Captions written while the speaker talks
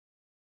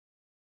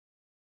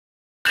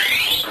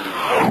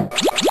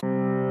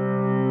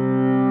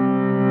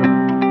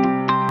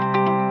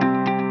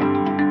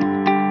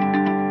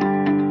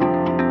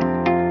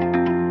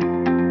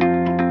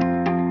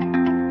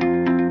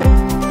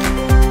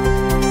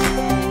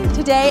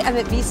Today I'm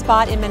at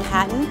V-Spot in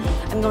Manhattan.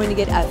 I'm going to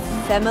get a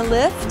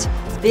Femilift.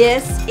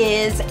 This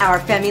is our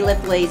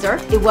Femilift laser.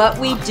 What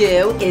we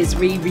do is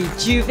we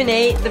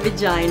rejuvenate the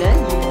vagina.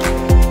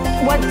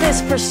 What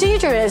this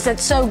procedure is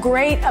that's so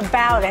great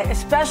about it,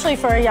 especially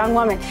for a young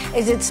woman,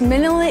 is it's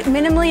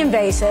minimally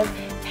invasive,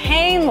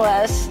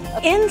 painless.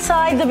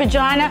 Inside the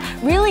vagina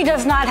really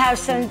does not have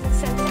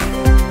sensitivity.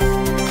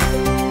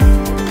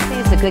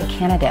 He's a good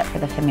candidate for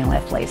the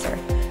Femilift laser.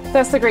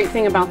 That's the great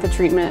thing about the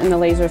treatment and the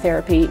laser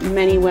therapy.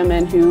 Many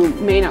women who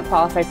may not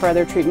qualify for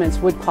other treatments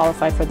would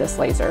qualify for this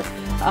laser.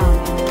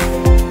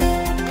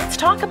 Let's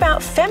talk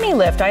about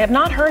Femilift. I have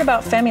not heard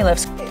about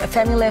Femilift.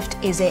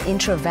 Femilift is an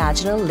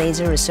intravaginal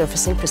laser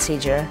resurfacing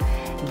procedure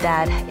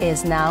that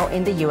is now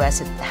in the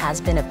U.S. It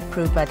has been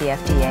approved by the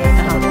FDA.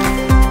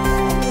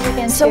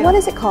 So what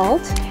is it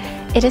called?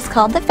 It is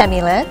called the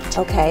Femilift.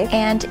 Okay.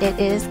 And it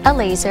is a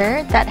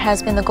laser that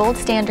has been the gold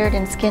standard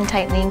in skin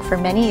tightening for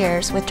many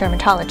years with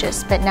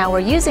dermatologists, but now we're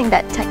using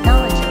that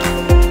technology.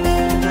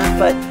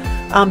 But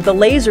the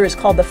laser is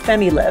called the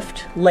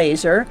Femilift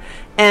laser,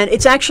 and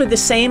it's actually the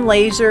same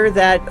laser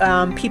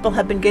that people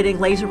have been getting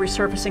laser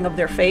resurfacing of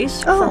their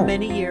face for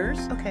many years.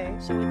 Okay.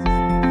 So it's